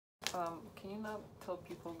Can you not tell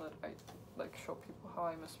people that I like show people how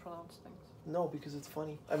I mispronounce things? No, because it's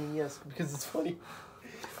funny. I mean, yes, because it's funny.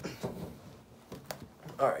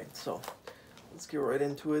 Alright, so let's get right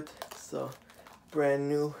into it. It's brand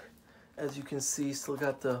new. As you can see, still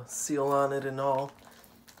got the seal on it and all.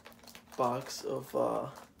 Box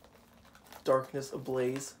of Darkness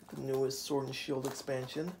Ablaze, the newest Sword and Shield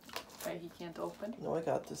expansion. Right, he can't open? No, I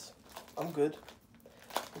got this. I'm good.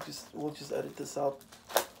 We'll just edit this out.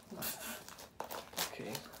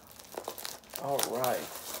 Okay. Alright.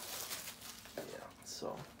 Yeah,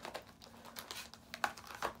 so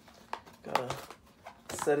gotta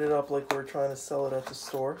set it up like we're trying to sell it at the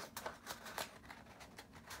store.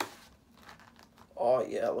 Oh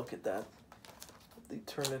yeah, look at that. The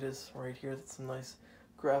Eternatus right here. That's some nice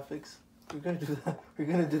graphics. We're gonna do that. We're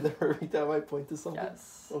gonna do that every time I point to something.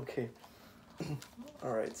 Yes. Okay.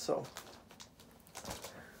 Alright, so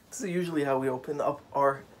this is usually how we open up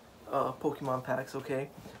our Pokemon packs, okay?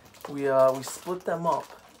 We split them up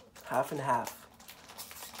half and half.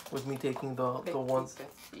 With me taking the ones.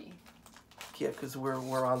 50. Yeah, because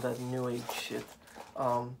we're on that new age shit.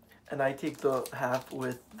 And I take the half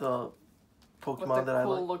with the Pokemon that I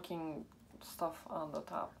like. Cool looking stuff on the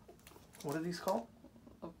top. What are these called?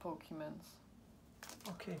 The Pokemons.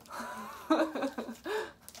 Okay.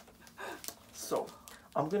 So,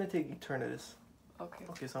 I'm gonna take Eternatus. Okay.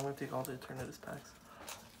 Okay, so I'm gonna take all the Eternatus packs.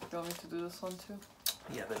 You want me to do this one too?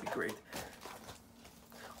 Yeah, that'd be great.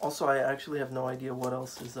 Also, I actually have no idea what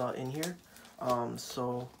else is in here.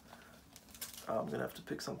 So I'm gonna have to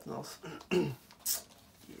pick something else. Yeah.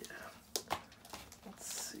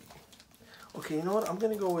 Let's see. Okay, you know what? I'm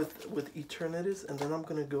gonna go with Eternatus, and then I'm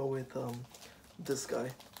gonna go with this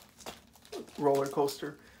guy. Roller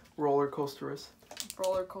Coasterus.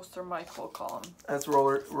 Roller Coaster Mike, we'll call him. That's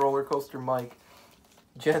Roller Coaster Mike.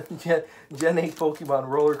 Gen 8 Pokemon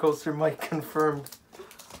Roller Coaster Mike confirmed.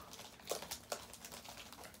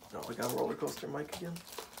 No, we got Roller Coaster Mike again.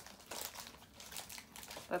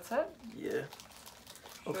 That's it? Yeah.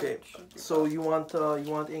 Okay. So you want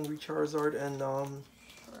Angry Charizard and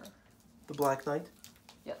Sure. the Black Knight?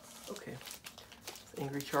 Yes. Okay.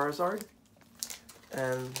 Angry Charizard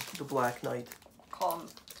and the Black Knight. Call him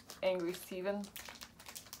Angry Steven.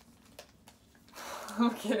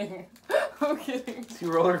 I'm kidding. I'm kidding. See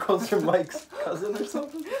Roller Coaster Mike's cousin or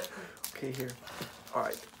something? Okay, here. All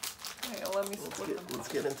right. Hey, let me split them. Let's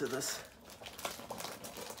get into this.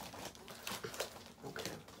 Okay.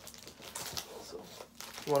 So,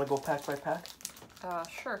 you want to go pack by pack?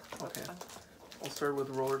 Sure. Okay. I'll start with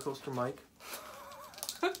Roller Coaster Mike.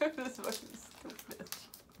 This fucking stupid.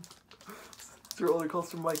 It's Roller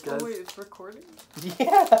Coaster Mike, guys. Oh wait, it's recording?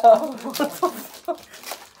 Yeah.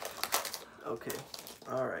 Okay.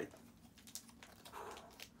 All right.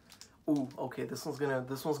 Ooh, okay. This one's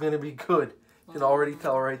gonna be good. You can already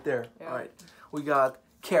tell right there. Yeah. All right. We got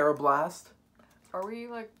Carablast. Are we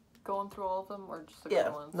like going through all of them or just the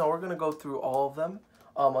good ones? No, we're gonna go through all of them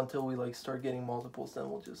until we like start getting multiples. Then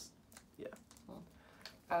we'll just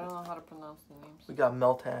I don't know how to pronounce the names. We got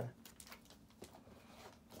Meltan.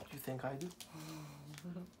 Do you think I do?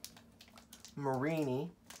 Marini.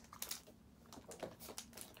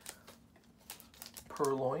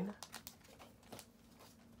 Purloin.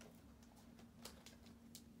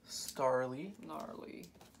 Starly. Gnarly.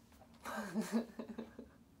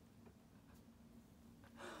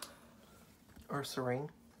 Ursaring.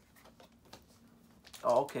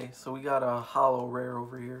 Oh, okay. So we got a hollow rare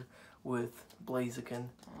over here with Blaziken.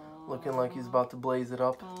 Looking like he's about to blaze it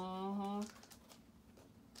up.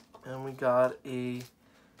 And we got a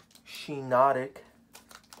Shiinotic.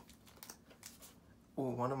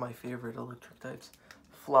 Ooh, one of my favorite electric types.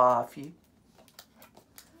 Fluffy.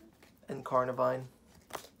 And Carnivine.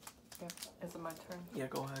 Yeah. Is it my turn? Yeah,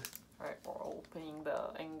 go ahead. Alright, we're opening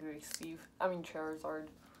the Angry Steve. I mean Charizard.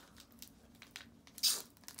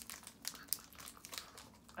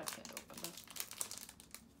 I can't open this.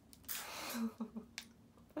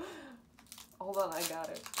 Hold on, I got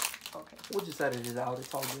it. Okay. We'll just edit it out.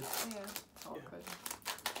 It's all good. Yeah, it's all good.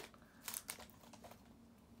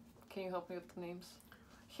 Can you help me with the names?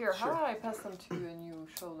 Here, Sure. how do I pass them to you and you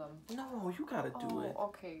show them? No, you gotta do it.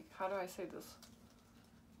 Okay. How do I say this?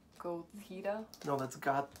 Gothita? No, that's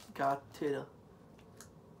Gothita.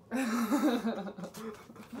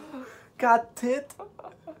 Got tit.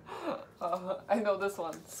 I know this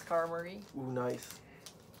one. Skarmory. Ooh, nice.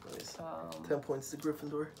 Nice. 10 points to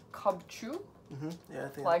Gryffindor. Cubchoo? Yeah, I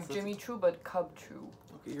think like Jimmy Choo, but Cubchoo.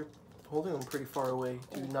 Okay, you're holding them pretty far away.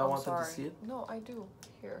 Do you not want them to see it? No, I do.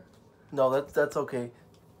 Here. No, that's okay.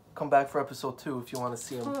 Come back for episode 2 if you want to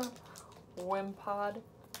see them. Wimpod.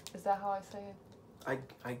 Is that how I say it?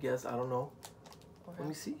 I guess, I don't know. Okay. Let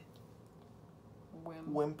me see.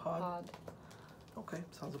 Wimpod. Wimpod. Okay,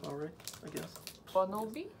 sounds about right, I guess.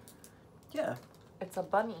 Bunnelby? Yeah. It's a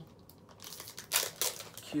bunny.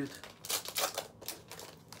 Cute.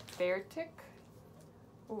 Beartic?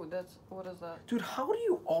 Ooh, what is that? Dude, how do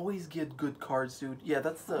you always get good cards, dude? Yeah,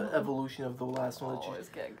 that's the evolution of the last one. Always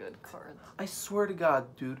get good cards. I swear to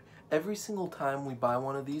God, dude, every single time we buy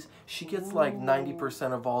one of these, she gets like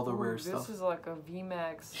 90% of all the rare stuff. This is like a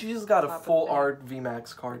VMAX. She just got a full art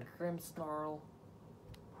VMAX card. Grimmsnarl.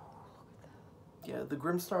 Yeah, the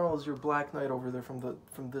Grimmsnarl is your Black Knight over there from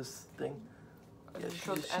this thing. Yeah,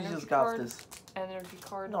 she just got this. Energy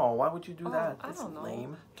card? No, why would you do that? That's I don't know.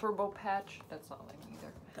 Lame. Turbo Patch? That's not lame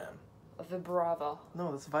either. Damn. Vibrava.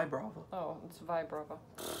 No, that's Vibrava. Oh, it's Vibrava.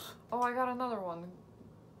 Oh, I got another one.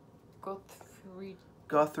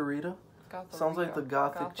 Gotharita? Sounds like the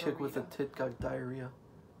gothic chick with a tit got diarrhea.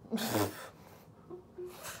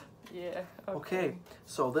 Yeah. Okay,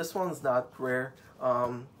 so this one's not rare,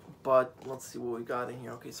 but let's see what we got in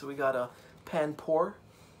here. Okay, so we got a Panpour.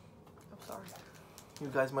 I'm sorry. You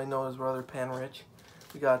guys might know is rather pan-rich.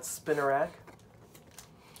 We got Spinnerack.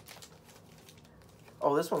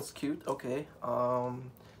 Oh, this one's cute. Okay. Don't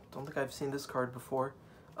think I've seen this card before.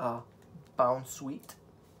 Bounce Sweet.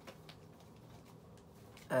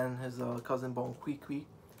 And his cousin Bon Qui. We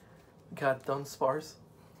got Dunsparce.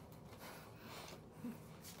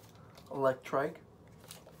 Electrike.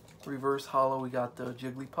 Reverse Hollow, we got the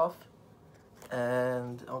Jigglypuff.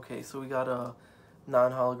 And, okay, so we got a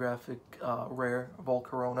non-holographic rare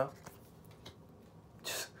Volcarona.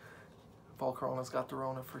 Volcarona's got the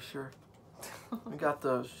Rona for sure. We got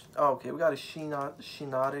the, we got a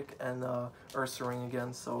Shiinotic and Ursaring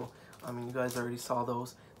again, so, I mean, you guys already saw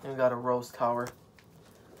those. Then we got a Rose Tower.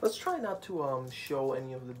 Let's try not to show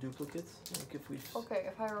any of the duplicates. Like if we... Okay,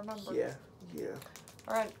 if I remember. Yeah, yeah.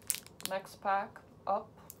 Alright, next pack, up.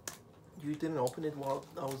 You didn't open it while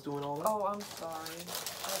I was doing all that? Oh, I'm sorry.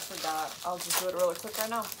 I forgot. I'll just do it really quick right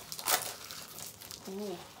now.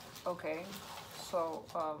 Ooh. Okay. So,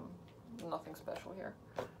 nothing special here.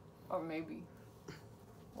 Or maybe.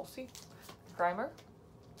 We'll see. Grimer.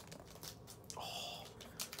 Oh,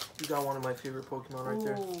 you got one of my favorite Pokemon right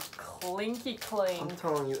there. Ooh, Clinky Clink. I'm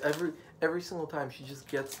telling you, every single time she just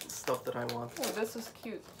gets stuff that I want. Ooh, this is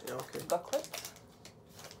cute. Yeah, okay. Ducklet.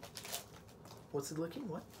 What's it looking?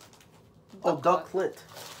 What? Oh, Ducklet.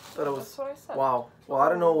 Thought it was. That's what I said. Wow. Well, I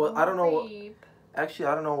don't know what. Actually,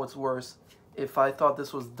 I don't know what's worse. If I thought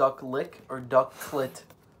this was Duck Lick or Duck Clit.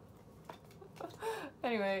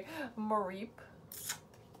 Anyway, Mareep.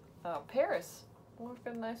 Paris. Look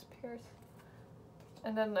at nice Paris.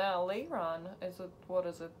 And then Leyron. What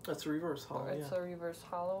is it? That's a reverse hollow. It's a reverse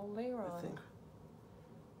hollow Leyron. I think.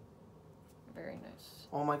 Very nice.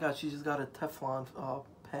 Oh my God, she just got a Teflon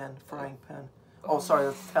frying pan. Oh, sorry,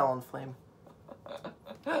 that's Talonflame.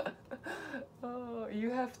 Oh, you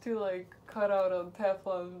have to like cut out a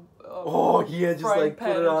Teflon. Oh yeah, just like put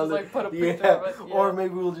it on. Just, like, put a picture of it. Yeah. Or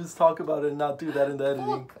maybe we'll just talk about it and not do that in the editing.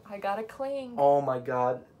 Look, I got a cling. Oh my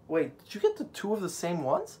God! Wait, did you get the two of the same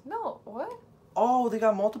ones? No, what? Oh, they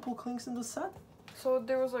got multiple clinks in the set. So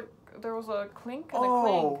there was a clink and a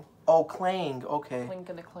cling. Oh, clang. Okay. Clink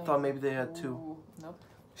and a cling. Thought maybe they had two. Ooh, nope.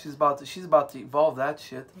 She's about to evolve that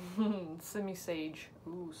shit. Semi-sage.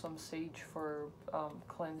 Ooh, some sage for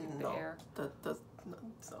cleansing the air. That's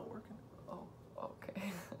it's not working. Oh,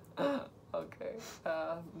 okay. Okay.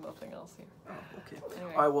 Nothing else here. Oh, okay.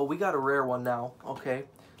 Anyway. All right. Well, we got a rare one now. Okay.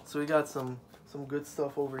 So we got some good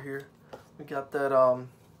stuff over here. We got that.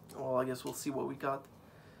 Well, I guess we'll see what we got.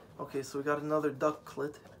 Okay. So we got another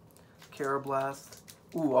Ducklet, Carablast.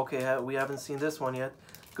 Ooh. Okay. We haven't seen this one yet.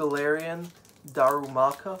 Galarian.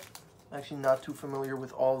 Darumaka. Actually not too familiar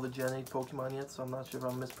with all the Gen 8 Pokemon yet, so I'm not sure if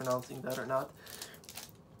I'm mispronouncing that or not.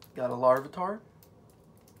 Got a Larvitar.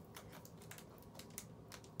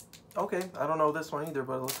 Okay, I don't know this one either,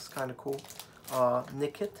 but it looks kind of cool.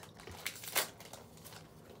 Nickit.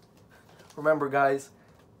 Remember, guys,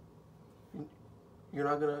 you're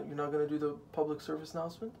not gonna do the public service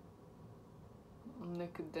announcement?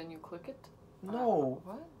 Nickit, then you click it? No.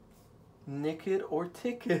 What? Nick it or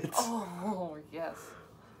ticket. Oh, yes.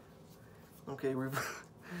 Okay,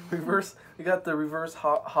 reverse. We got the reverse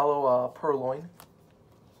hollow Purloin.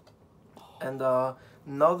 And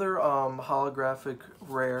another holographic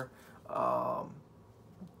rare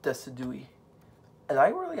Decidui. And I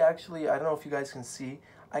really actually, I don't know if you guys can see,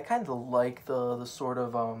 I kind of like the sort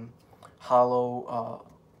of hollow,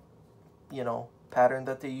 you know, pattern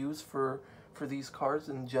that they use for these cards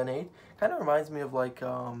in Gen 8. Kind of reminds me of like,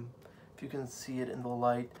 if you can see it in the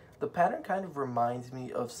light, The pattern kind of reminds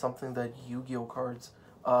me of something that Yu-Gi-Oh cards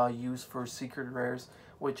use for secret rares,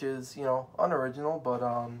 which is, you know, unoriginal, but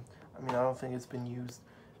I mean, I don't think it's been used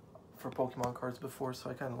for Pokemon cards before,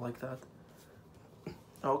 so I kind of like that.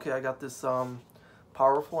 Okay, I got this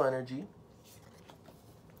Powerful Energy,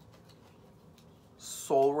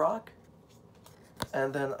 Soul Rock,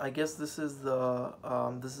 and then I guess this is the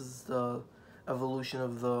evolution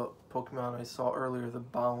of the Pokemon I saw earlier, the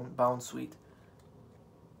Bound Sweet.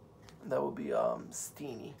 That would be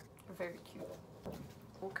Steenie. Very cute.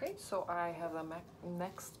 Okay, so I have a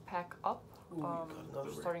next pack up. Ooh,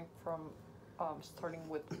 Starting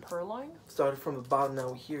with Purloin. Started from the bottom, now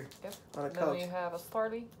we're here. Yep. On a Then couch. we have a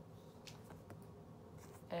Starly.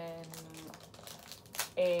 And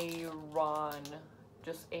Aaron.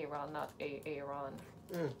 Just Aaron, not Aaron.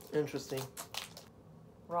 Interesting.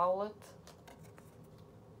 Rowlet.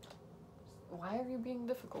 Why are you being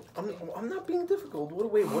difficult today? I'm not being difficult.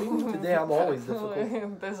 Wait, what do you mean today? I'm always difficult.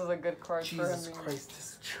 This is a good card for him. Jesus Christ,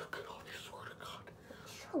 this Struggle, I swear to God.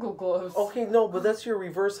 Struggle Gloves. Okay, no, but that's your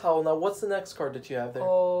reverse howl. Now, what's the next card that you have there?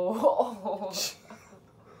 Oh.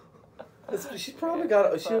 She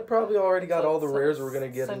probably already got all the rares we're gonna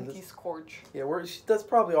get in this. Scorch. Yeah, that's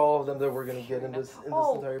probably all of them that we're gonna get in this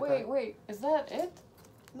entire pack. Wait, is that it?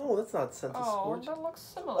 No, that's not Senta Scorch. Oh, that looks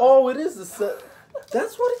similar. Oh, it is the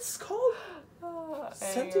That's what it's called.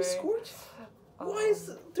 Senta Anyway. Scorch. Why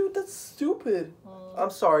is dude? That's stupid.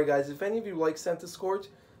 I'm sorry, guys. If any of you like Senta Scorch,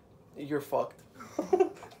 you're fucked.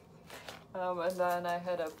 And then I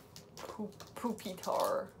had a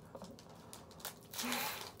Poopitar.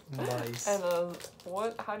 Nice. And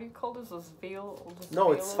what? How do you call this? This veil?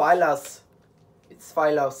 No, it's Phylos. It's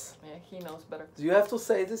Phylos. Yeah, he knows better. Do you have to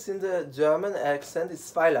say this in the German accent?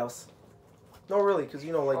 It's Phylos. No, really, because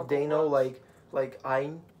you know, like they know, like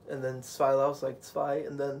ein, and then Phylos, like zwei,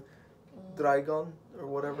 and then Dragon or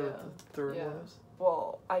whatever the third one is.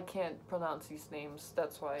 Well, I can't pronounce these names.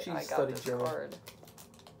 That's why I got this card.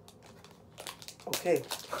 Okay,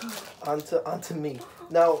 onto me.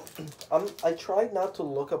 Now, I tried not to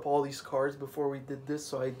look up all these cards before we did this,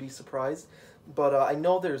 so I'd be surprised. But I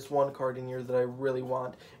know there's one card in here that I really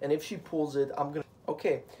want, and if she pulls it, I'm gonna.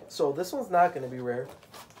 Okay, so this one's not gonna be rare.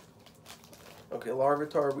 Okay,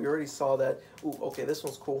 Larvitar, we already saw that. Ooh, okay, this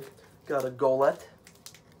one's cool. Got a Golett.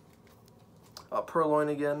 Purloin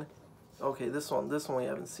again. Okay, this one we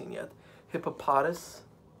haven't seen yet. Hippopotas.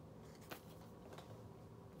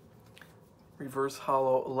 Reverse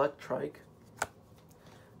Hollow Electrike.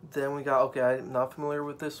 Then we got, okay, I'm not familiar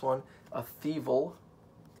with this one, a Thievel.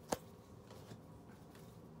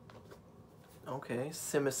 Okay,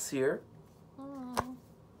 Simisear.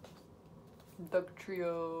 Duck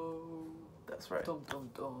Trio. That's right. Dum, dum,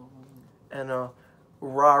 dum. And a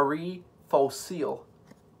Rari Fossil.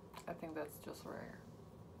 I think that's just rare.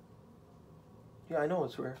 Yeah, I know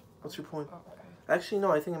it's rare. What's your point? Oh, okay. Actually,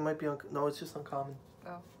 no, I think it might be, no, it's just uncommon.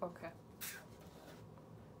 Oh, okay.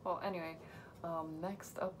 Well, anyway,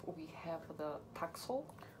 next up we have the Taxel.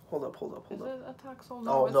 Hold up. Is it a Taxel?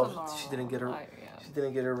 No, it's no, she didn't get her. She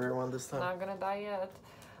didn't get her rare one this time. Not gonna die yet.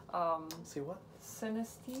 See what?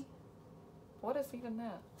 Sinisty. What is even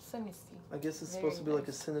that? Sinisty. I guess it's supposed to be like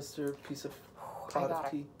a sinister piece of pot of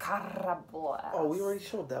tea. Carablast. Oh, we already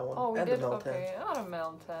showed that one. Oh, we and did. The Meltan. Okay,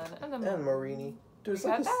 and a Meltan, and Marini. Dude, it's we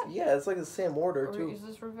like had that? Yeah, it's like the same order too. Is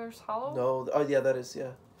this reverse hollow? No. Oh yeah, that is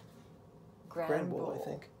Grand Bull, I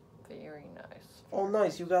think. Very nice. Oh,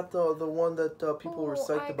 nice. You got the one that people were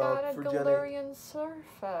psyched about for Gen 8. I got a Galarian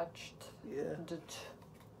Surfetched. Yeah.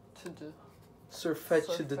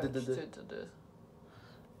 Surfetched.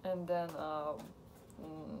 And then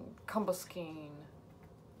Combuskin.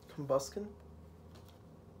 Combuskin?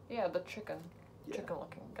 Yeah, the chicken. Yeah. Chicken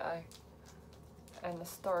looking guy. And the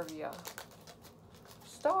Starvia.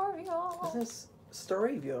 Starvia! Isn't this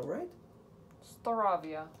Staravia, right?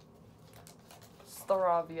 Staravia.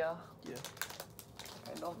 Yeah.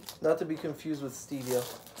 I don't. Not to be confused with Stevia.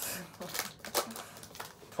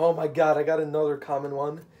 Oh my god, I got another common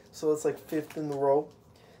one. So it's like 5th in the row.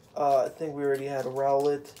 I think we already had a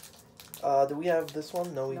Rowlet. Did we have this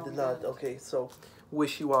one? No, we did not. Didn't. Okay, so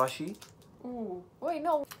Wishy-Washy. Ooh. Wait,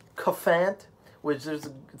 no. Cafant, which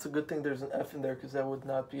it's a good thing there's an F in there because that would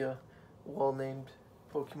not be a well-named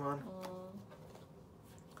Pokemon.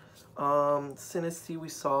 Sinisty we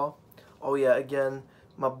saw. Oh yeah, again,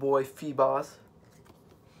 my boy Phoebos.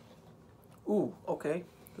 Ooh, okay,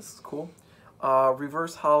 this is cool.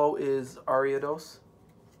 Reverse Hollow is Ariados.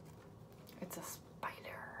 It's a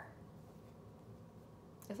spider.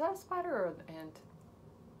 Is that a spider or an ant?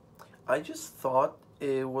 I just thought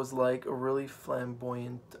it was like a really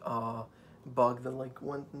flamboyant bug that like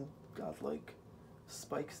went and got like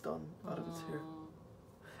spikes done out of its hair.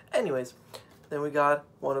 Anyways, then we got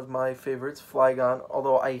one of my favorites, Flygon,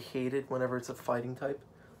 although I hate it whenever it's a fighting type.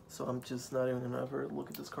 So I'm just not even gonna ever look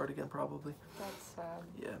at this card again, probably. That's sad.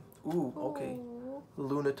 Yeah. Ooh, okay. Ooh,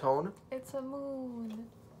 Lunatone. it's a moon.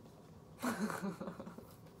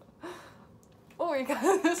 Oh, we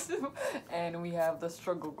got this. And we have the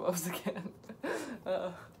struggle gloves again.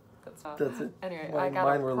 That's it. Anyway, Mine, I got a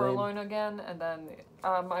mine were Purloin again, and then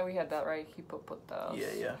we had that right. He put those.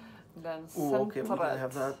 Yeah. Then Ooh, okay, we didn't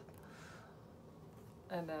have that.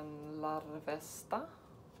 And then Larvesta.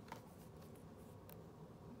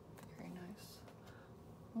 Very nice.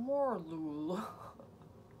 Morlul.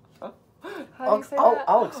 How do you say that?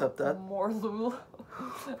 I'll accept that. Morlul.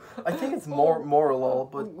 I think it's Morlul,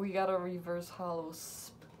 but we got a reverse hollow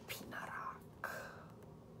Spinarak.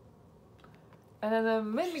 And then a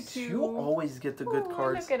Mimikyu. you always get the good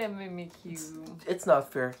cards. Look at a Mimikyu. It's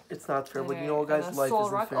not fair. It's not fair. But you know what, guys? Life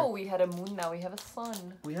isn't fair. Oh, we had a moon. Now we have a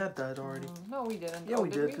sun. We had that already. No, we didn't. Yeah, we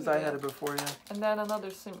did because I had it before. Yeah. And then another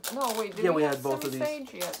No, wait. Did we have had both of these.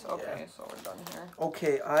 Sage? Yes. Okay, Yeah. so we're done here.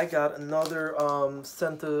 Okay, I got another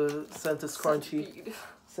Senta Scrunchie.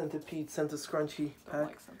 Centipede Senta Scrunchie pack. Don't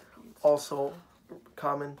like centipedes. Also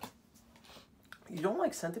common. You don't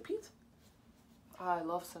like centipedes? I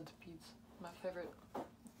love centipedes. My favorite.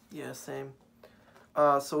 Yeah, same.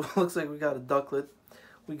 So it looks like we got a Ducklet.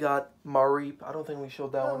 We got Mareep. I don't think we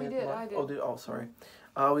showed that one yet. I did. Oh, sorry.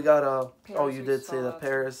 We got a. Paris, oh, you did say that.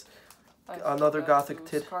 Paris. I Another showed Gothic that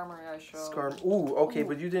Tit. Skarmory I showed. Skarm. Ooh, okay,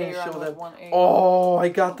 but you didn't Aeron show was them. 1A. Oh, I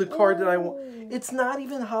got the card that I want. It's not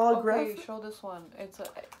even holographic. Okay, show this one. It's a.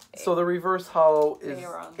 So the reverse hollow is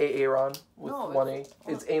Aeron. Aeron with No, 1A.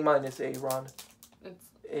 It's A minus Aeron. It's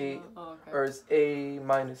A okay. or it's A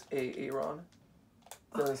minus Aeron.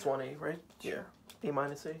 Then it's 1A, right? Sure. Yeah. A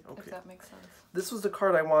minus A. Okay. If that makes sense. This was the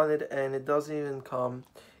card I wanted, and it doesn't even come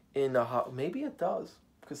in a hot. Maybe it does,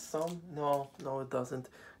 because some no, it doesn't.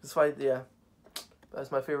 This fight, yeah,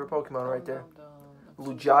 that's my favorite Pokemon right there.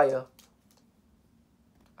 Lujaya.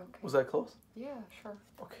 Okay. Was that close? Yeah, sure.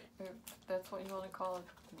 Okay. If that's what you want to call it.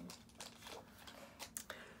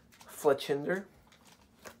 Fletchinder.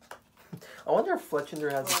 I wonder if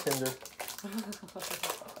Fletchinder has a Tinder.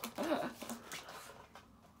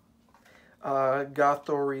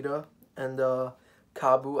 Gothorita and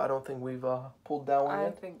Kabu. I don't think we've pulled that one yet.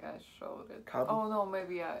 I think I showed it. Kabu? Oh no,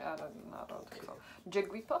 maybe I don't think so.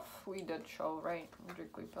 Jigglypuff, we did show, right?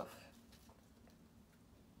 Jigglypuff.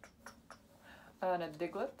 And a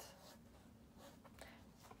Diglett.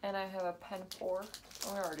 And I have a Pen 4.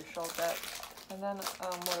 We already showed that. And then,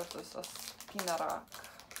 what is this? A Spinarak.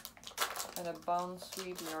 And a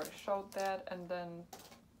Bounsweet, we already showed that. And then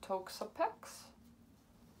Toxapex.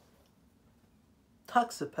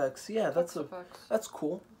 Toxapex, yeah, that's Toxapex. that's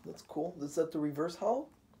cool. That's cool. Is that the reverse hollow?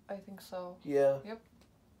 I think so. Yeah. Yep.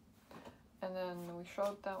 And then we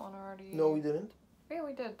showed that one already. No, we didn't. Yeah,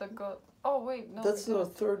 we did. Oh wait, no. That's we the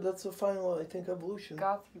didn't. third. That's the final. I think evolution.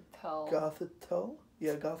 Gothitelle. Gothitelle.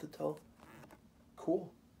 Yeah, Gothitelle.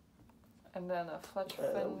 Cool. And then a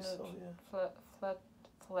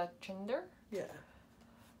Fletchinder. Yeah.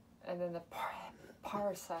 And then a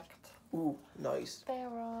Parasect. Ooh, nice.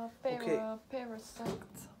 Parasect.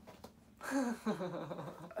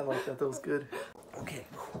 I like that. That was good. Okay,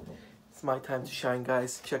 it's my time to shine,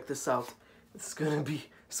 guys. Check this out. It's gonna be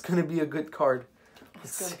a good card.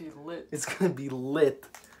 It's gonna be lit. It's gonna be lit.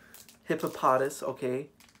 Hippopotas, okay.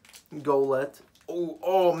 Golett.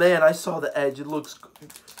 Oh man, I saw the edge. It looks,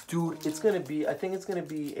 dude. It's gonna be. I think it's gonna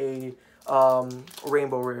be a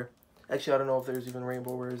rainbow rare. Actually, I don't know if there's even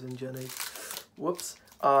rainbow rares in Gen 8. Whoops.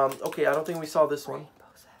 Okay, I don't think we saw this one.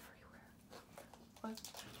 Rainbows everywhere. What?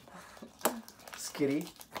 Skitty.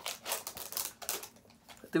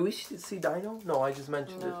 Did we see Dino? No, I just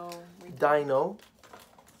mentioned No, it. Dino.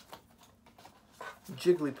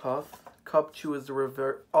 Jigglypuff. Cupchew is the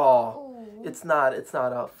reverse. Oh, it's not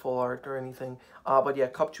a full art or anything. But yeah,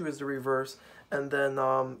 Cupchew is the reverse. And then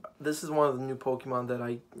this is one of the new Pokemon that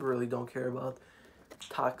I really don't care about.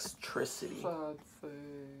 Toxtricity. Sad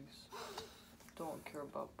face. Don't care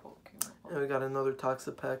about Pokemon. And we got another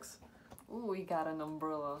Toxapex. Ooh, we got an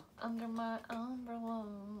umbrella. Under my umbrella.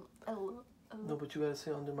 No, but you gotta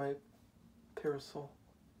say under my parasol.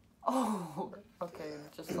 Oh, okay,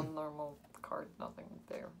 just a normal card. Nothing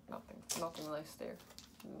there. Nothing nice there.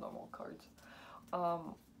 Normal cards.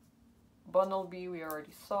 Bunnelby we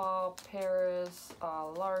already saw. Paris.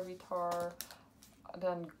 Larvitar.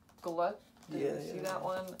 Then Glut. Did you see that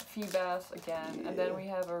one? Feebas again. Yeah. And then we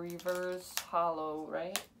have a reverse hollow,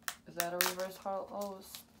 right? Is that a reverse hollow?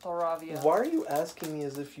 Doravia. Why are you asking me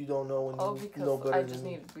as if you don't know when you know because better I than just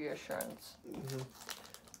me? need reassurance.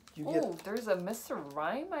 Mm-hmm. Oh, there's a Mr.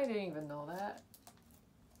 Rhyme? I didn't even know that.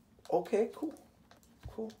 Okay, cool.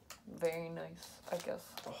 Cool. Very nice, I guess.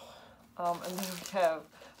 And then we have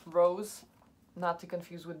Rose, not to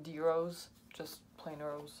confuse with D-Rose, just plain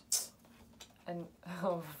Rose. And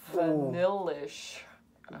Vanillish.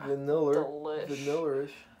 Delish.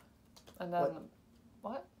 Vanillarish. And then,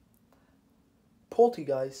 what?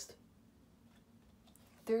 Poltergeist.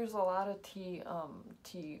 There's a lot of tea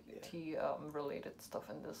related stuff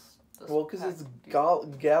in this Well, because it's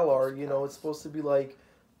Galar, you know, it's supposed to be like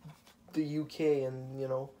the UK and, you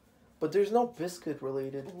know, but there's no biscuit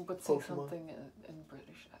related Ooh, but say Pokemon. something in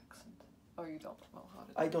British accent. Oh, you don't know how to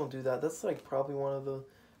do I don't do that. That's like probably one of the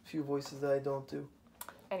few voices that I don't do.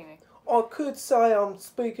 Anyway. I could say I'm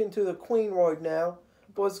speaking to the Queen right now,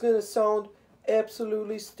 but it's going to sound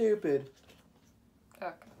absolutely stupid.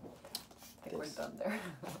 Okay. I think we're done there.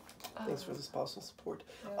 Thanks for the spousal support.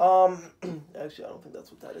 Yeah. Actually, I don't think that's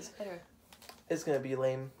what that is. Anyway. It's going to be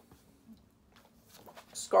lame.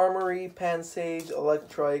 Skarmory, Pansage,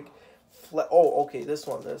 Electrike, oh, okay, this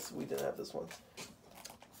one. We didn't have this one.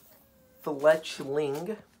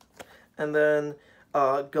 Fletchling. And then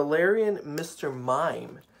Galarian Mr.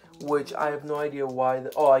 Mime, which I have no idea why.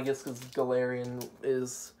 I guess because Galarian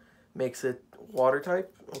makes it water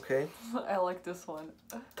type. Okay. I like this one.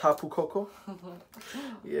 Tapu Koko.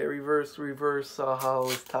 Yeah, reverse hollow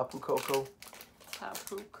is Tapu Koko.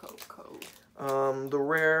 Tapu Koko. The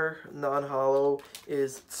rare non-hollow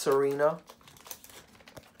is Serena.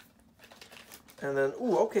 And then,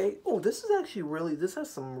 this is actually this has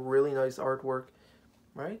some really nice artwork,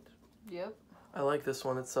 right? Yep. I like this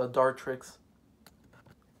one. It's Dartrix.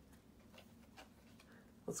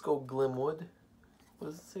 Let's go Glimwood. What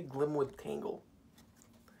does it say? Glimwood Tangle.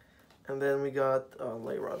 And then we got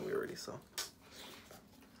Lairon, we already saw.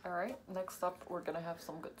 Alright, next up we're gonna have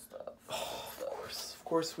some good stuff. Oh, of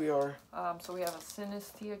course we are. So we have a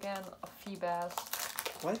Sinistea again, a Feebas.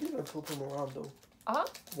 Why do you even flip them around though? Uh-huh.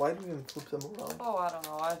 Why do you even flip them around? Oh, I don't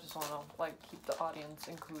know. I just wanna keep the audience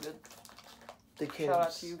included. They can't. Shout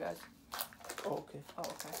out to you guys. Oh, okay. Oh,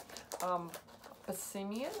 okay.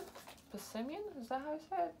 Passimian? Passimian? Is that how you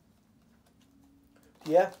say it?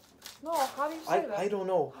 Yeah. No, how do you say that? I don't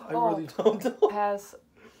know. I really don't know.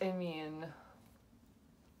 Passimian.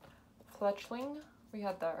 Fletchling? We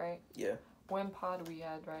had that, right? Yeah. Wimpod we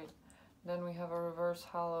had, right? Then we have a reverse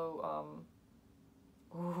hollow,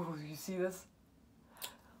 ooh, you see this?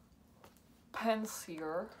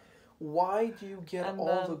 Pensier. Why do you get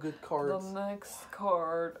all the good cards? The next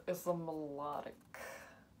card is the Melodic.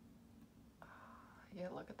 Yeah,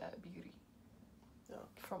 look at that beauty. Yeah.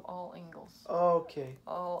 From all angles. Okay.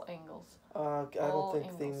 All angles. I don't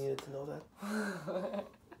think they needed to know that.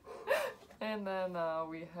 And then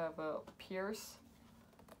we have a Pierce.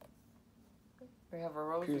 We have a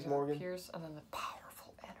Rose. Piers Morgan. Pierce, and then the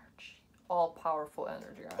powerful energy. All powerful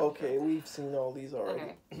energy. Okay, we've seen all these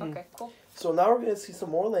already. Okay, cool. So now we're gonna see some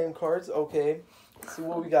more lame cards. Okay, let's see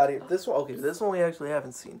what we got here. This one, this one we actually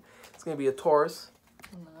haven't seen. It's gonna be a Taurus.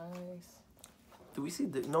 Nice. Did we see?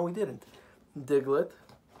 No, we didn't. Diglett.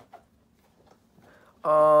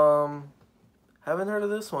 Haven't heard of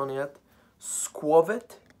this one yet.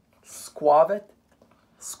 Squavet.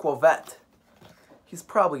 He's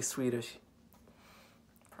probably Swedish.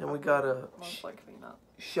 And we got a Most likely not.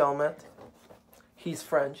 Shelmet. He's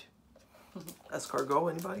French. Escargot,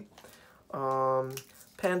 anybody?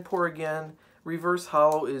 Panpour again. Reverse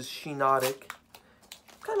hollow is Shinotic.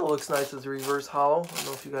 Kind of looks nice as a reverse hollow. I don't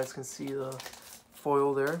know if you guys can see the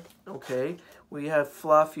foil there. Okay. We had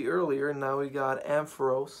Fluffy earlier, and now we got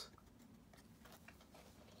Ampharos.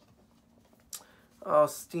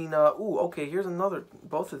 Stina. Ooh, okay, here's another.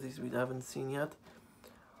 Both of these we haven't seen yet.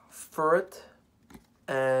 Furret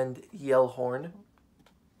and Yellhorn.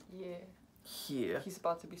 Yeah. Yeah. He's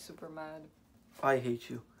about to be super mad. I hate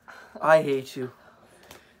you. I hate you.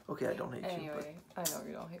 Okay, I don't hate you. Anyway, I know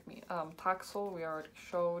you don't hate me. Taxel, we already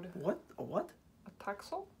showed. What? A what? A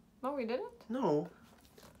Taxel? No, we didn't? No.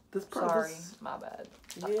 Sorry, my bad.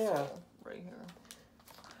 Taxel, yeah. Right here.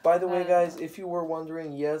 By the way, guys, if you were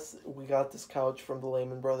wondering, yes, we got this couch from the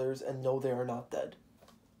Lehman Brothers, and no, they are not dead.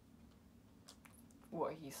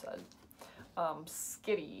 What he said.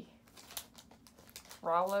 Skitty.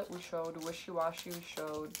 Rowlet, we showed. Wishy-Washy, we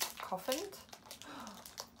showed. Cuffant?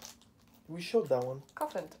 We showed that one.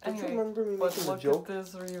 Cuffant. Don't Anyway, you remember me but making a look joke? at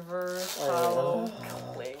this reverse hollow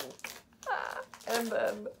Clink.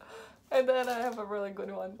 And then I have a really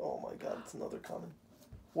good one. Oh my god, it's another common.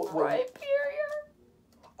 What? Rhyperior?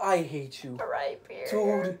 I hate you. Rhyperior.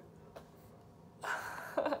 Dude.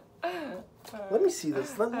 Let me see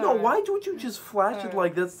this. No, why would you just flash it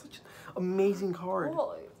like that's such an amazing card?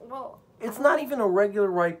 Well, it's not even a regular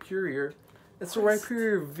Rhyperior. It's a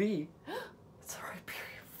Rhyperior V. It's a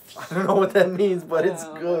Rhyperior V. I don't know what that means, but it's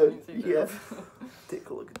good. Yeah. Take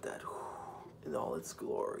a look at that in all its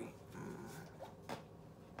glory.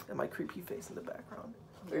 And my creepy face in the background.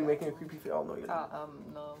 Are you making a creepy face? Oh, no, you're not.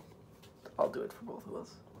 No. I'll do it for both of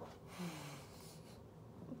us.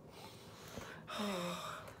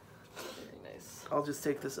 Very nice. I'll just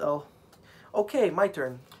take this L. Okay, my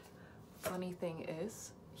turn. Funny thing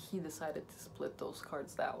is, he decided to split those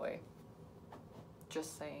cards that way.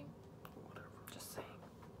 Just saying. Whatever. Just saying.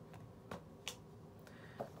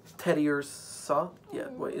 Teddy Ursa. Yeah,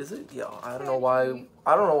 what is it? Yeah, I don't know why.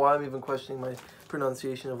 I don't know why I'm even questioning my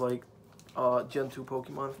pronunciation of like Gen 2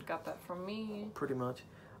 Pokemon. Got that from me. Pretty much.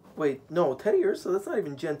 Wait, no, Teddy Ursa, that's not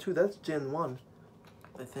even Gen 2, that's Gen 1.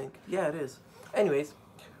 I think. Yeah, it is. Anyways,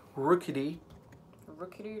 Rookity.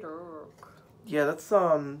 Yeah, that's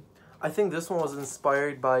I think this one was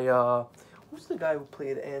inspired by who's the guy who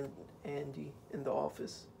played Andy in The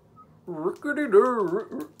Office? Rookity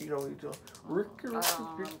doo. You know what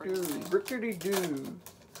Rookity doo.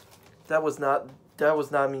 That was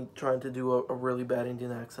not me trying to do a really bad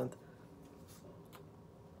Indian accent.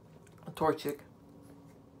 Torchic.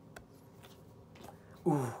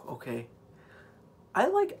 Ooh, okay.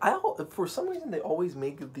 For some reason they always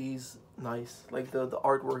make these nice. Like the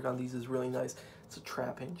artwork on these is really nice. It's a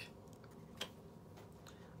Trapinch.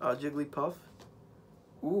 Jigglypuff.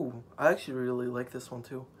 Ooh, I actually really like this one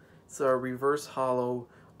too. It's a reverse hollow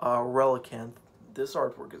Relicanth. This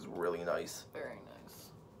artwork is really nice. Very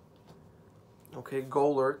nice. Okay,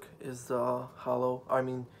 Golurk is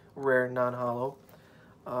rare non-hollow.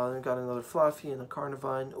 Then we got another Fluffy and a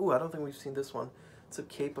Carnivine. Ooh, I don't think we've seen this one. It's a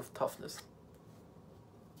Cape of Toughness.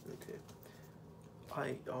 Okay.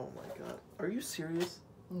 Oh my god. Are you serious?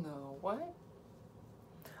 No, what?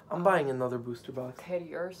 I'm buying another booster box.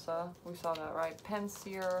 Teddy Ursa, we saw that, right?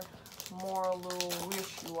 Pensier, Morlu,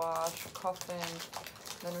 Wishy-Wash, Coffin.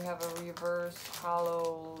 Then we have a reverse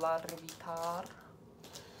hollow Larvitar.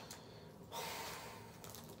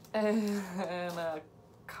 And a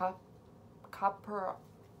Copper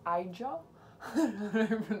Ija? I don't know how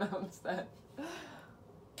to pronounce that.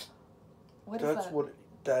 What is that? That's what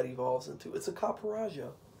that evolves into. It's a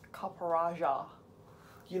Copperaja. Copperaja.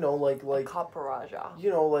 You know, like Copperaja. You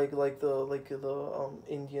know, like the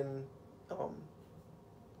Indian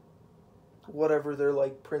whatever their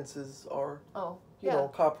like princes are. Oh. You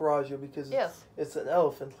know, Copperaja because it's an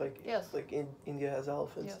elephant. Like India has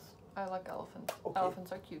elephants. Yes, I like elephants. Okay.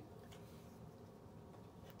 Elephants are cute.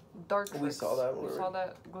 Dartrix. We saw that. We saw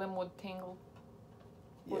that Glimwood Tangle.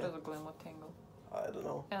 What is a Glimwood Tangle? I don't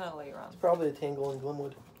know. And a Leyron. It's probably a Tangle in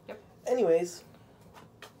Glimwood. Yep. Anyways.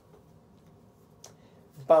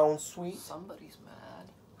 Bounce Sweet. Somebody's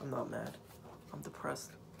mad. I'm not mad. I'm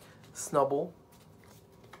depressed. Snubble.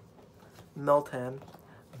 Meltan.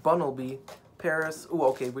 Bunnelby. Paris. Ooh,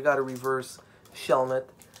 okay, we got a reverse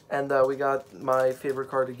Shelmet. And we got my favorite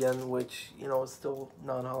card again, which, you know, is still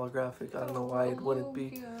non-holographic. I don't know why it wouldn't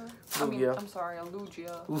be. Lugia. I'm sorry, a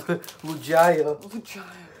Lugia. Lugia. Lugia.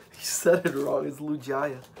 You said it wrong. It's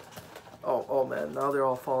Lugia. Oh man, now they're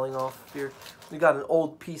all falling off here. We got an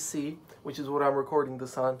old PC, which is what I'm recording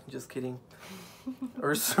this on. Just kidding.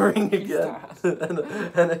 Ursaring again.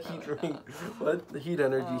 and a heat ring. What? The heat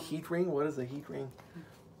energy. Heat ring? What is a heat ring?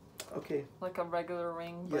 Okay. Like a regular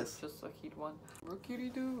ring, but just a heat one.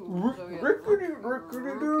 Rookity-doo.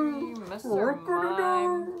 Rookity-doo. Mr.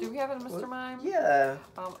 Mime. Do we have a Mr. Mime? Yeah.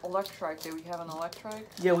 Electrike. Do we have an Electrike?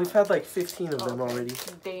 Yeah, we've had like 15 of them already.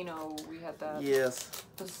 Dano, we had that. Yes.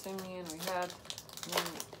 The Simeon, we had.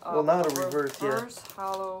 Well, not a reverse, Reverse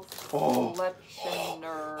hollow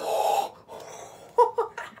Fletchner.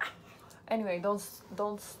 Anyway,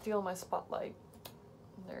 don't steal my spotlight.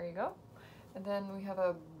 There you go. And then we have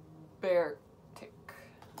a bear tick,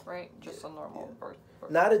 right? Just a normal bird.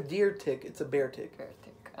 Not a deer tick, it's a bear tick. Bear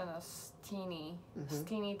tick. And a steeny,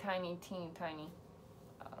 teeny tiny.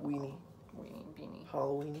 Weenie. Beanie.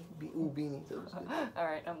 Halloweeny. Beanie. That was good.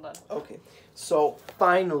 Alright, I'm done. Okay. So,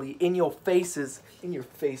 finally, in your face,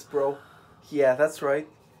 bro. Yeah, that's right.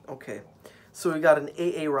 Okay. So we got an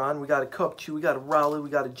Aaron, we got a Cupchew, we got a Rowlet, we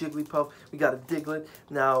got a Jigglypuff, we got a Diglett.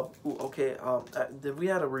 Now, okay, did we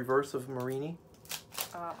had a reverse of Marini?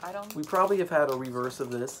 I don't... We probably have had a reverse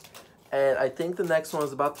of this. And I think the next one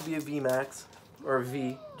is about to be a VMAX. Or a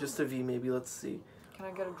V. Just a V, maybe. Let's see. Can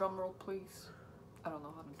I get a drum roll, please? I don't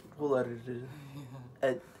know how to do drum We'll edit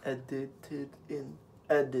it in.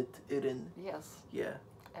 Edit it in. Yes. Yeah.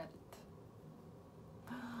 Edit.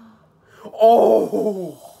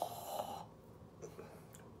 Oh!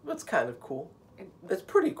 That's kind of cool. It's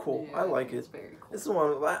pretty cool. Yeah, I like it. It's very cool. This is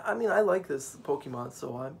one. I mean, I like this Pokemon,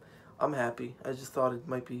 so I'm happy. I just thought it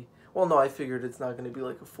might be. Well, no, I figured it's not going to be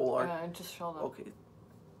like a full art. Yeah, just show them. Okay.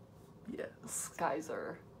 Yeah.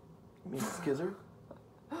 Skyzer. You mean Skizzer?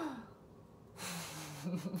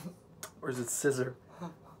 Or is it Scissor?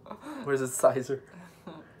 Or is it Sizer?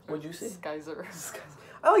 What'd you say? Skyzer.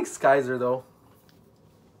 I like Skyzer though.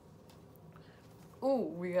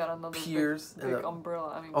 Ooh, we got another Piers big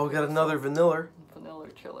umbrella. I mean, oh, we got another Vanilla. Vanilla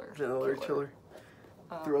Chiller. Vanilla Chiller.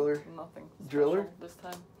 Thriller. Nothing Driller. this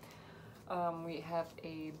time. We have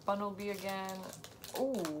a Bunnelby again.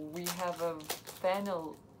 Ooh, we have a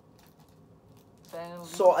Vanillite.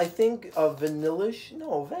 So I think Vanillish.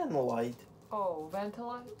 No, Vanillite. Oh,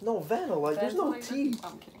 Vanillite? No, Vanillite. There's no T.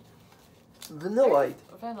 I'm kidding. Vanillite.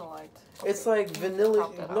 Vanillite. Okay. It's like Vanilla.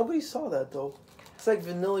 Nobody Nobody saw that though. It's like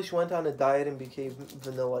Vanillish went on a diet and became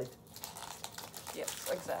Vanillite. Yes,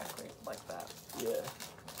 exactly like that. Yeah.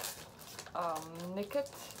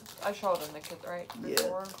 Nickit. I showed a Nickit, right?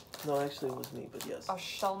 Before. Yeah. No, actually it was me, but yes. A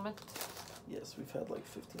Shelmet. Yes, we've had like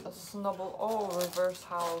 15. A Snubble. Oh, reverse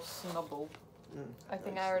house Snubble. I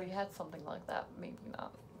think nice. I already had something like that. Maybe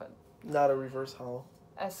not, but. Not a reverse hollow.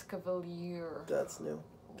 Escavalier. That's new.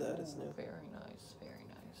 That is new. Very nice, very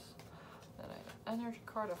nice. Then I energy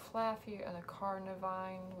card, a Flaffy, and a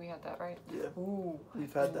Carnivine. We had that, right? Yeah. Ooh.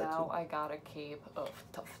 We've had that now too. I got a Cape of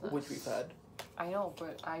Toughness. Which we've had. I know,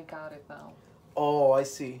 but I got it now. Oh, I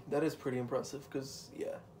see. That is pretty impressive, because,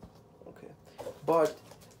 yeah. Okay. But,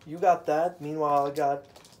 you got that. Meanwhile, I got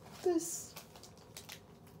this.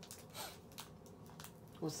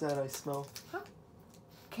 What's that I smell? Huh?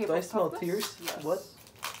 Cape Do I of smell Toughness? tears? Yes. What?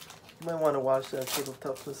 You might want to watch that Cape of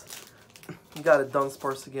Toughness. You got a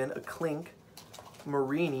Dunsparce again, a Clink,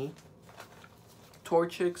 Marini,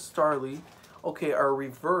 Torchic, Starly. Okay, our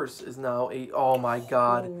reverse is now a. Oh my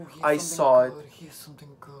god. Ooh, I saw good. it. He has something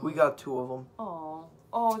good. We got two of them. Oh.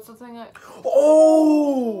 Oh, it's the thing I.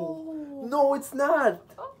 Oh! No, it's not.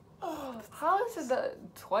 Oh. How is it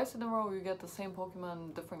that twice in a row you get the same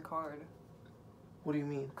Pokemon, different card? What do you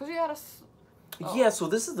mean? Because you had a. Oh. Yeah, so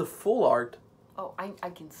this is the full art. Oh, I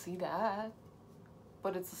can see that.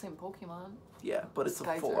 But it's the same Pokemon. Yeah, but it's a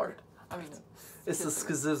full Skyzer. art. I mean, It's the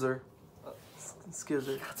Skizzer.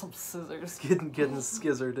 Skizzer. got some scissors. Getting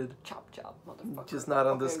skizzarded. Chop chop, motherfucker. Just not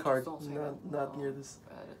on this just card. don't say Not that. near this.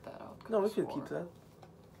 Edit that out. No, we I could swore. keep that.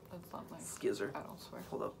 That's not nice. Skizzer. I don't swear.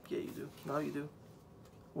 Hold up. Yeah, you do. Now you do.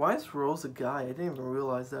 Why is Rose a guy? I didn't even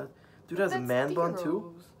realize that. Dude has a That's man bun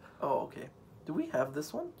too? Rose. Oh, okay. Do we have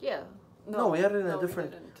this one? Yeah. No, we had it in no, a we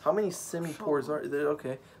different. didn't. How many semi pores Sure. are there?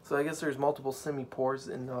 Okay, so I guess there's multiple semi pores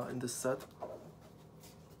in this set.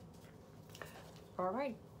 All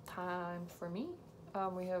right, time for me.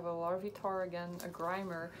 We have a Larvitar again, a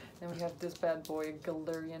Grimer, and we have this bad boy, a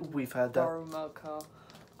Galarian We've had that. Darumaka,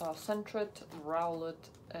 Sentret, Rowlet,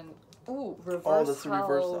 and ooh, reverse Oh, that's a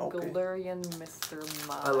reverse, hollow okay. Galarian Mr.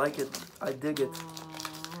 Mime. I like it. I dig it.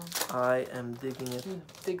 I am digging it. He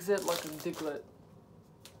digs it like a Diglett.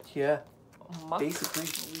 Yeah, Muck. basically.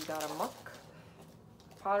 We got a Muck,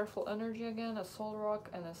 Powerful Energy again, a Solrock,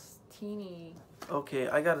 and a Steenie. Okay,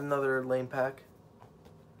 I got another lane pack.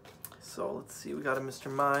 So let's see, we got a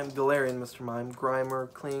Mr. Mime, Galarian Mr. Mime,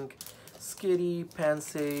 Grimer, Clink, Skitty,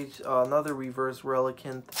 Pansage, another reverse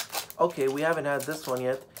Relicanth. Okay, we haven't had this one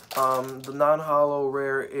yet. The non-hollow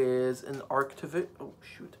rare is an Arctovish. Oh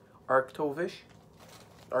shoot, Arctovish.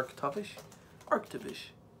 Arctovish.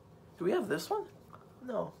 Do we have this one?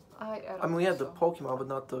 No. I mean, we had the Pokemon, but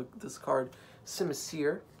not this card.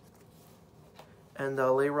 Simisear. And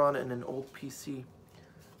Leyron and an old PC.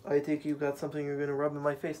 I take you got something you're gonna rub in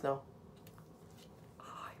my face now.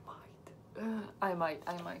 I might.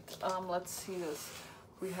 Let's see this.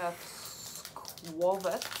 We have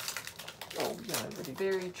Squavet. Oh yeah, already.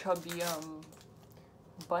 Very chubby,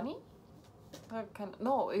 bunny?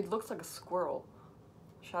 No, it looks like a squirrel.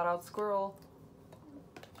 Shout out squirrel.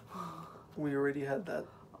 We already had that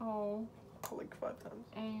Oh. like 5 times.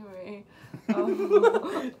 Anyway.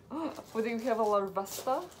 We think we have a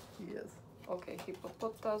Larvesta. Yes. Okay,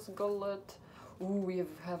 Hippopotas, Gullet. Ooh, we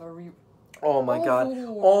have a Oh my god.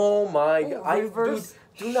 Oh my god. reverse.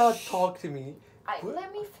 Dude, do not talk to me.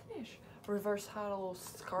 Let me finish. Reverse Hollow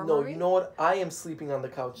Skarmory. No, you know what? I am sleeping on the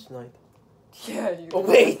couch tonight. Yeah, you. Oh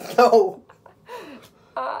wait, no.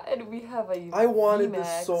 And we have a I wanted VMAX,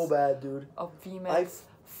 this so bad, dude. A VMAX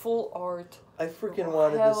full art. I freaking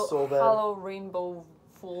wanted this so bad. Hollow Rainbow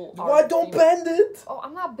full art. Why don't VMAX. bend it? Oh,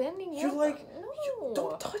 I'm not bending it. You're like, no.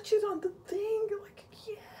 don't touch it on the thing. You're like,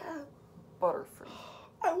 yeah. Butterfree.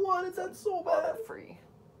 I wanted that so bad. Butterfree.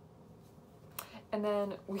 And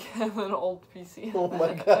then we have an old PC. Oh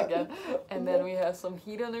my god. Again. And then we have some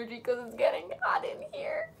heat energy because it's getting hot in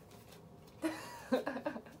here.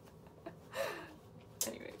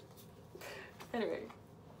 Anyway,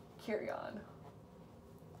 carry on.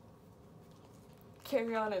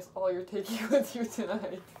 Carry on is all you're taking with you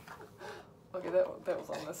tonight. Okay, that was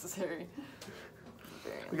unnecessary.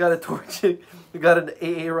 We got a Torchic, we got an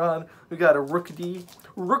Aaron, we got a Rookity.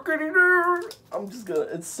 I'm just gonna,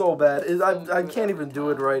 it's so bad. I can't even do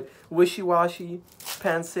it right. Wishy Washy,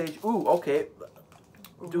 Pansage. Ooh, okay.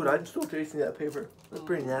 Dude, I'm still tasting that paper. That's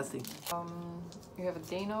pretty nasty. You have a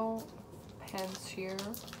Dano, Pansear,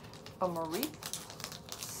 a Marie,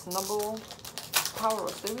 Snubble, Power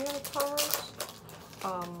Rose. Did we have a Power Rose?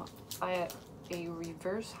 I had a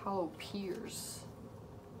Reverse Hollow Piers.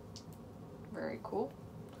 Very cool.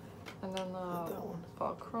 And then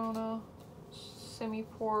Valkrona,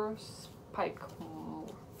 Semipore, Spike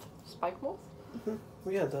Moth.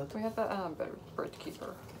 We had that. We had that and a Bird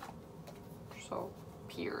Keeper. So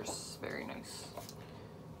Piers, very nice.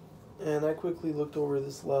 And I quickly looked over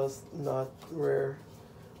this last not rare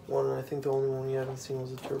one, and I think the only one we haven't seen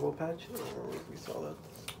was a Turbo Patch. I don't remember if we saw that.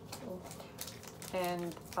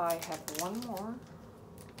 And I have one more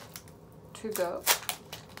to go.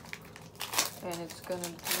 And it's gonna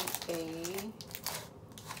be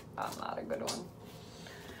not a good one.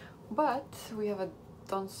 But we have a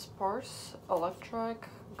Dunsparce, Electric,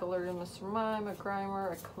 Galarian Mr. Mime, a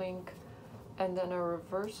Grimer, a Clink, and then a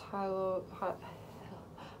Reverse Halo.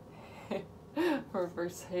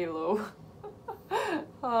 Reverse Halo.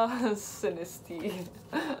 Sinistea.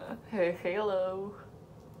 Hey, Halo.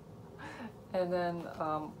 And then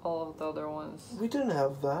all of the other ones. We didn't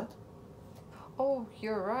have that. Oh,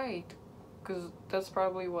 you're right. Because that's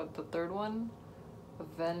probably what, the third one?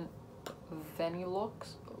 Vanillux?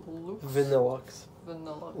 Vanillux.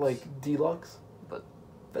 Vanillux. Like Deluxe? But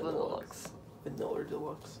Vanillux. Vanilla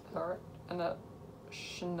Deluxe. Alright. And a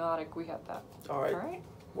Shiinotic, we had that. Alright. Alright.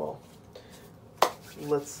 Well,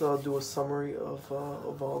 let's do a summary of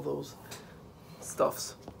all those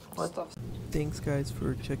stuffs. Thanks guys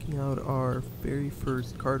for checking out our very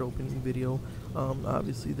first card opening video.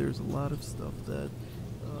 Obviously there's a lot of stuff that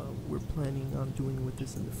we're planning on doing with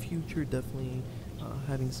this in the future. Definitely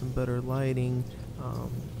having some better lighting,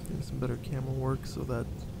 doing some better camera work so that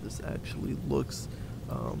this actually looks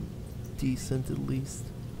decent at least.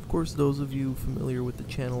 Of course, those of you familiar with the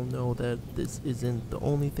channel know that this isn't the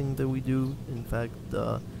only thing that we do. In fact,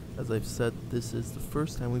 as I've said, this is the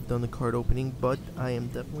first time we've done the card opening, but I am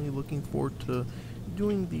definitely looking forward to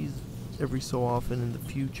doing these every so often in the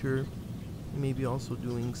future. Maybe also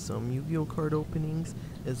doing some Yu-Gi-Oh card openings,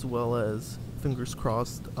 as well as, fingers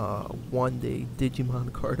crossed, one day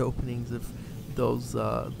Digimon card openings if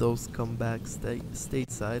those come back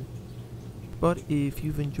stateside. But if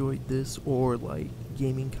you've enjoyed this or like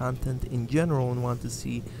gaming content in general and want to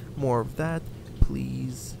see more of that,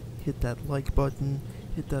 please hit that like button,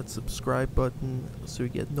 hit that subscribe button so you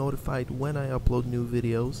get notified when I upload new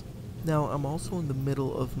videos. Now I'm also in the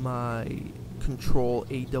middle of my Control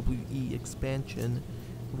AWE expansion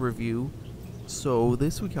review, so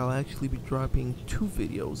this week I'll actually be dropping 2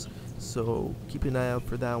 videos, so keep an eye out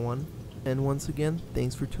for that one. And once again,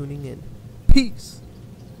 thanks for tuning in. Peace!